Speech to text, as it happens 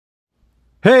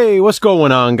Hey, what's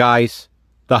going on, guys?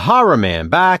 The Horror Man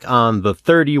back on the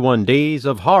 31 Days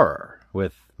of Horror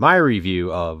with my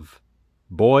review of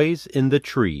Boys in the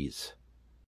Trees.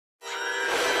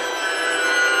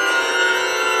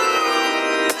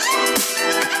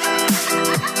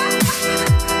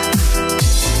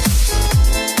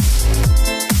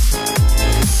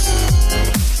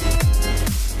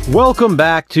 Welcome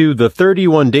back to the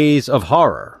 31 Days of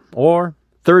Horror, or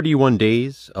 31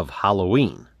 Days of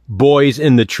Halloween. Boys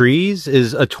in the Trees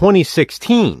is a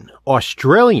 2016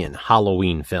 Australian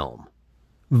Halloween film.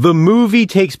 The movie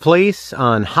takes place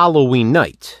on Halloween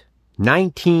night,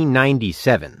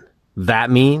 1997.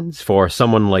 That means, for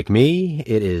someone like me,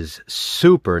 it is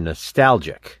super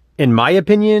nostalgic. In my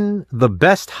opinion, the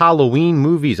best Halloween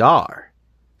movies are.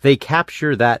 They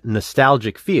capture that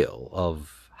nostalgic feel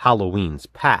of Halloween's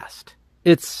past.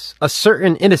 It's a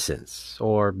certain innocence,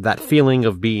 or that feeling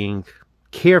of being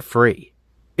carefree.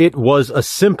 It was a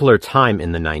simpler time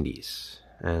in the 90s,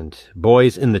 and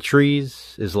Boys in the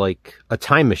Trees is like a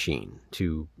time machine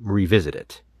to revisit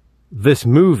it. This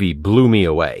movie blew me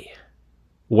away.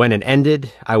 When it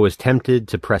ended, I was tempted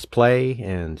to press play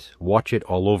and watch it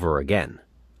all over again.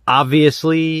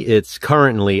 Obviously, it's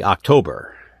currently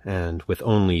October, and with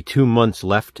only 2 months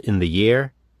left in the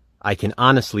year, I can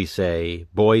honestly say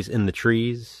Boys in the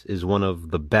Trees is one of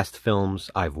the best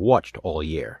films I've watched all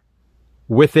year.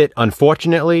 With it,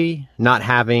 unfortunately, not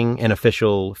having an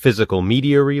official physical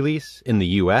media release in the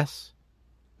US,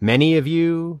 many of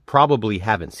you probably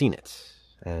haven't seen it,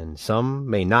 and some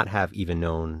may not have even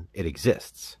known it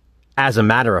exists. As a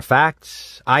matter of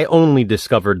fact, I only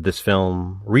discovered this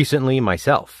film recently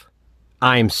myself.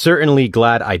 I'm certainly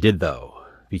glad I did though,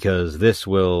 because this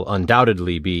will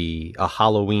undoubtedly be a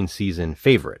Halloween season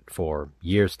favorite for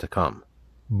years to come.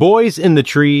 Boys in the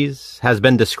Trees has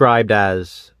been described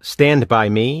as Stand By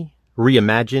Me,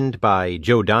 reimagined by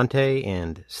Joe Dante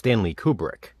and Stanley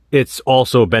Kubrick. It's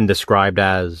also been described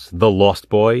as The Lost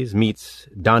Boys meets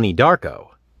Donnie Darko.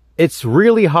 It's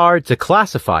really hard to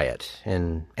classify it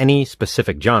in any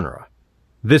specific genre.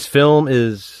 This film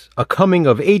is a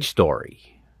coming-of-age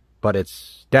story, but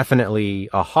it's definitely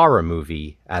a horror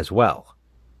movie as well.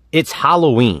 It's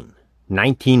Halloween,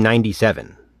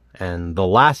 1997. And the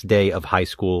last day of high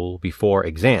school before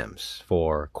exams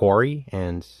for Corey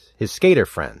and his skater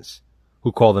friends,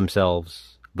 who call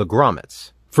themselves the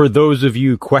Grommets. For those of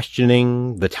you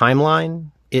questioning the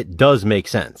timeline, it does make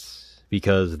sense,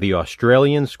 because the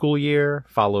Australian school year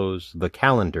follows the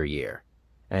calendar year,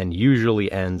 and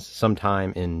usually ends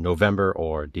sometime in November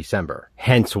or December.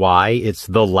 Hence why it's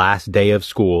the last day of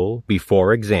school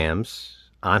before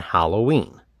exams on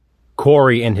Halloween.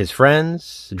 Corey and his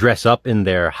friends dress up in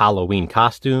their Halloween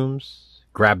costumes,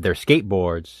 grab their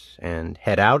skateboards, and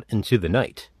head out into the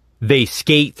night. They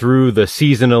skate through the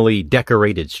seasonally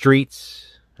decorated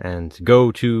streets and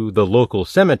go to the local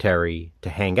cemetery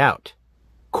to hang out.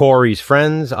 Corey's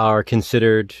friends are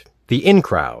considered the in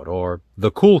crowd or the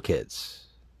cool kids,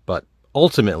 but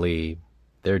ultimately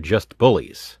they're just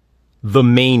bullies. The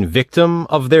main victim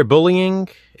of their bullying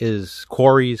is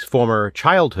Corey's former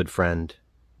childhood friend,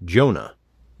 Jonah.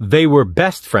 They were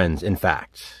best friends, in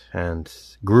fact, and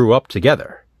grew up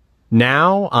together.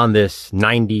 Now, on this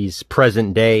 90s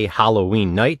present-day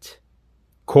Halloween night,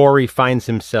 Corey finds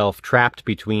himself trapped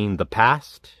between the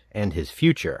past and his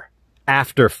future.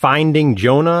 After finding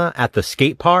Jonah at the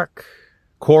skate park,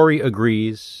 Corey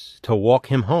agrees to walk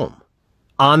him home.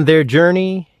 On their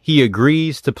journey, he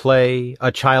agrees to play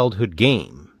a childhood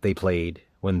game they played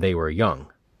when they were young.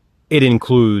 It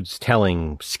includes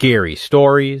telling scary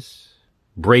stories,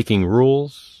 breaking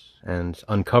rules, and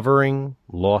uncovering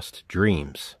lost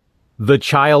dreams. The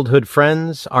childhood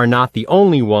friends are not the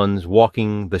only ones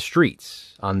walking the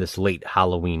streets on this late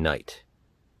Halloween night.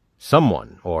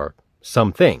 Someone, or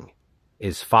something,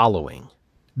 is following.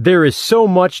 There is so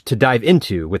much to dive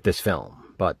into with this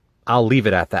film, but I'll leave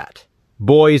it at that.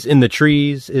 Boys in the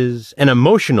Trees is an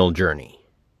emotional journey,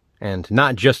 and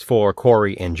not just for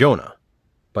Corey and Jonah,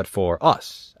 but for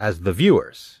us as the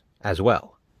viewers as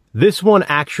well. This one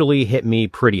actually hit me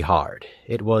pretty hard.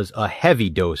 It was a heavy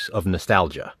dose of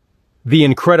nostalgia. The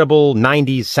incredible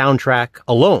 90s soundtrack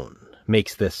alone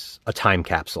makes this a time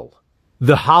capsule.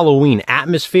 The Halloween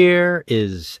atmosphere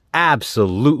is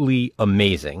absolutely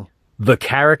amazing. The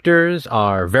characters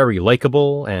are very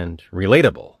likable and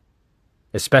relatable,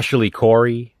 especially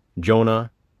Corey,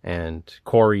 Jonah, and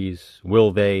Corey's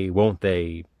will they, won't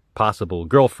they, possible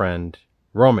girlfriend,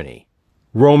 Romany.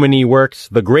 Romany works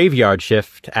the graveyard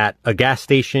shift at a gas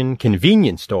station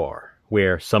convenience store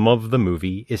where some of the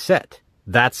movie is set.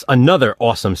 That's another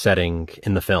awesome setting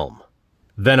in the film.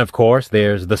 Then, of course,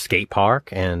 there's the skate park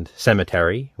and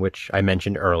cemetery, which I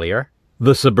mentioned earlier.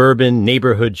 The suburban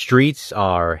neighborhood streets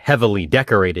are heavily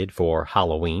decorated for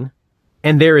Halloween.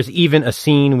 And there is even a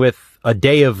scene with a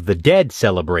Day of the Dead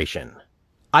celebration.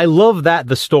 I love that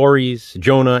the stories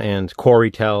Jonah and Corey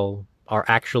tell are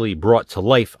actually brought to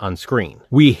life on screen.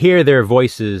 We hear their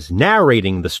voices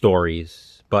narrating the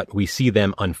stories, but we see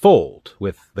them unfold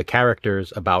with the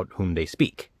characters about whom they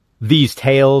speak. These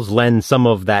tales lend some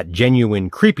of that genuine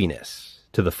creepiness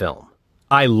to the film.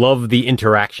 I love the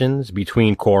interactions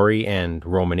between Corey and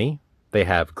Romany. They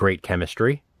have great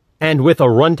chemistry. And with a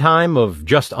runtime of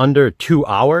just under 2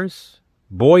 hours,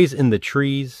 Boys in the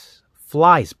Trees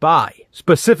flies by.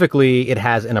 Specifically, it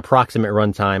has an approximate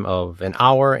runtime of 1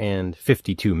 hour and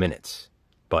 52 minutes,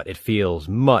 but it feels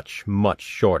much, much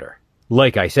shorter.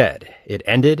 Like I said, it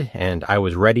ended and I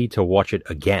was ready to watch it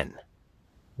again.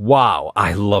 Wow,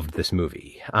 I loved this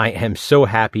movie. I am so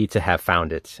happy to have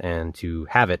found it and to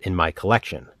have it in my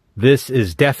collection. This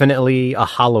is definitely a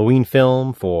Halloween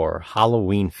film for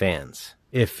Halloween fans.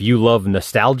 If you love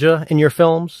nostalgia in your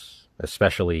films,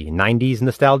 especially 90s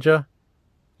nostalgia,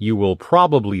 you will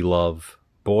probably love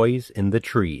Boys in the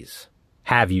Trees.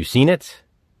 Have you seen it?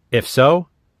 If so,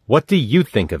 what do you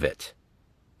think of it?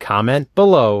 Comment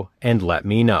below and let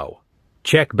me know.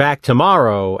 Check back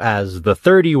tomorrow as the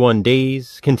 31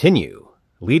 days continue,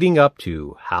 leading up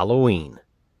to Halloween.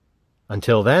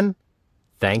 Until then,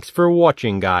 thanks for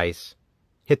watching, guys.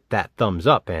 Hit that thumbs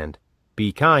up and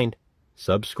be kind.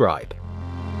 Subscribe.